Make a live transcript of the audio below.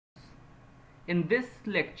In this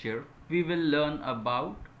lecture we will learn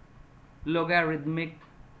about logarithmic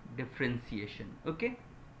differentiation. Okay,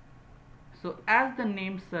 so as the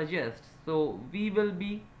name suggests, so we will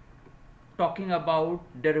be talking about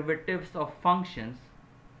derivatives of functions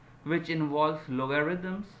which involves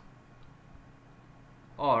logarithms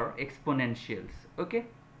or exponentials. Okay,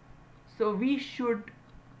 so we should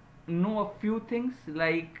know a few things,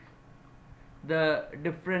 like the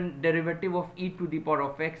different derivative of e to the power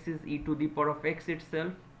of x is e to the power of x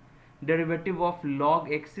itself. Derivative of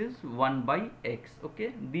log x is 1 by x.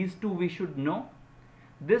 Okay, these two we should know.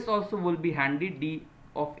 This also will be handy. D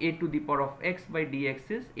of a to the power of x by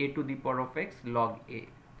dx is a to the power of x log a.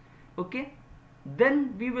 Okay,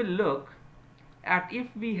 then we will look at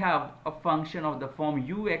if we have a function of the form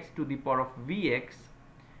ux to the power of vx,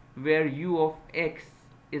 where u of x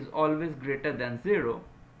is always greater than 0,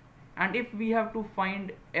 and if we have to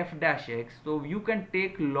find f dash x, so you can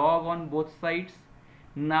take log on both sides.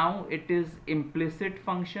 Now it is implicit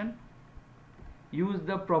function. Use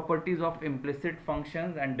the properties of implicit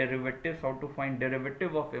functions and derivatives, how to find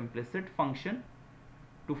derivative of implicit function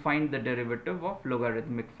to find the derivative of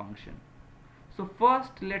logarithmic function. So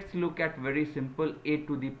first let's look at very simple a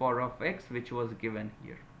to the power of x, which was given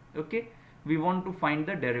here. Okay, we want to find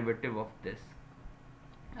the derivative of this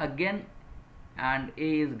again, and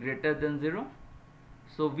a is greater than 0,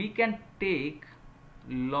 so we can take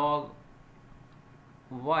log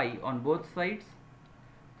y on both sides.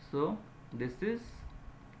 So this is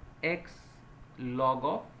x log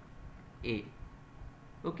of a.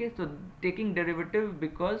 Okay, so taking derivative,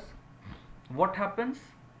 because what happens,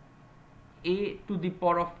 a to the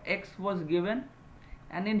power of x was given,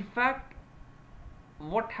 and in fact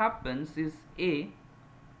what happens is a,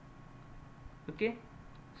 okay,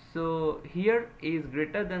 so here a is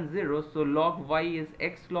greater than 0, so log y is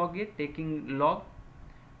x log a, taking log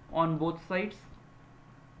on both sides.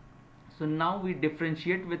 So now we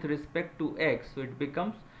differentiate with respect to x, so it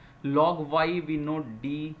becomes log y, we know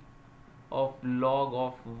d of log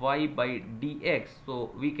of y by dx,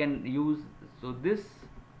 so we can use, so this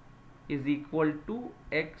is equal to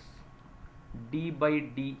x d by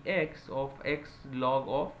dx of x log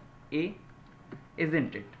of a,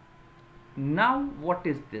 isn't it? Now what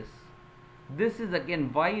is this? This is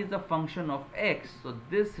again, y is a function of x, so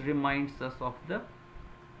this reminds us of the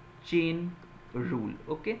chain rule.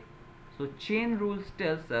 Okay, so chain rules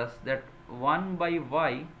tells us that 1 by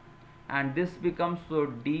y, and this becomes, so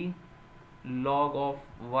d log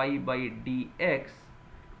of y by dx,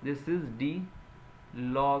 this is d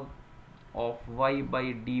log of y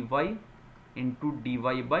by dy into dy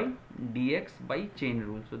by dx by chain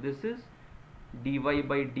rule. So this is dy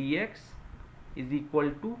by dx is equal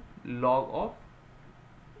to log of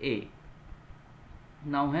a.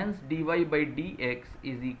 Now hence dy by dx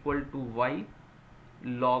is equal to y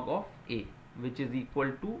log of a, which is equal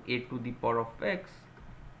to a to the power of x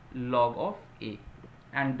log of a,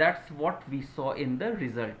 and that's what we saw in the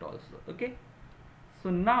result also. Okay, so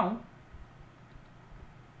now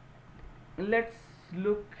let's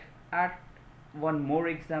look at one more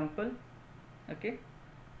example. Okay,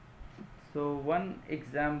 so one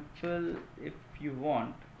example if you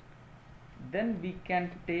want, then we can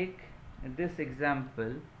take this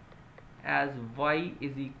example as y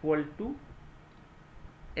is equal to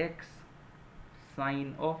x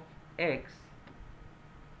sine of x,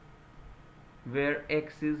 where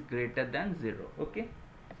x is greater than 0. Okay,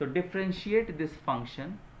 so differentiate this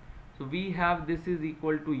function. So we have this is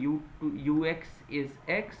equal to u to ux is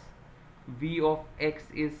x, v of x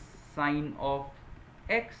is sine of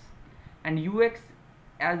x, and ux,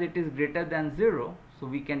 as it is greater than 0, so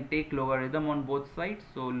we can take logarithm on both sides.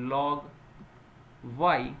 So log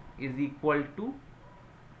y is equal to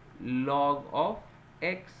log of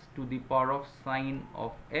x to the power of sine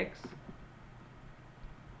of x.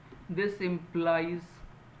 This implies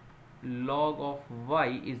log of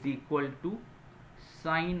y is equal to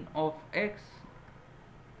sine of x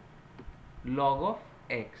log of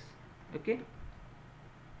x. Okay,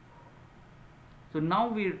 so now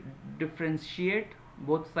we differentiate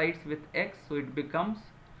both sides with x, so it becomes,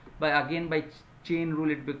 by chain rule,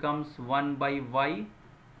 it becomes 1 by y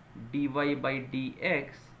dy by dx.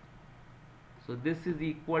 So this is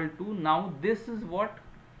equal to, now this is what,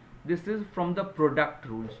 this is from the product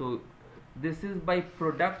rule. So this is by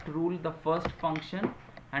product rule the first function,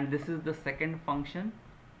 and this is the second function.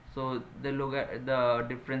 So the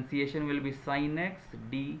differentiation will be sin x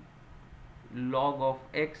d log of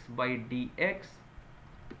x by dx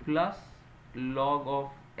plus log of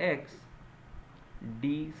x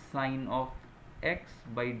d sine of x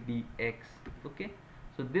by dx. Okay,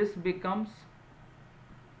 so this becomes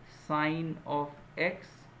sine of x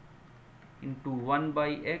into 1 by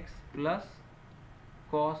x plus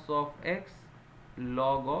cos of x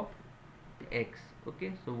log of x.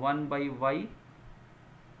 Okay, so 1 by y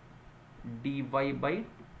dy by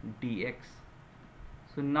dx.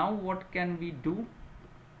 So now what can we do?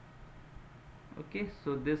 Okay,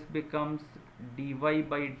 so this becomes dy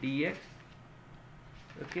by dx,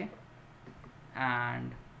 okay,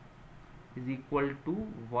 and is equal to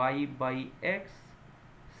y by x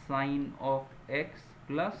sine of x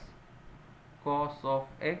plus cos of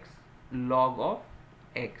x log of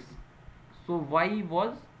x. So y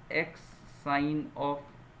was x sine of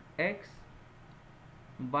x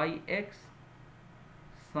by x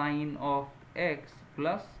sine of x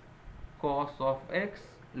plus cos of x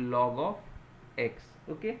log of x.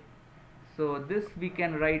 Okay, so this we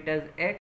can write as x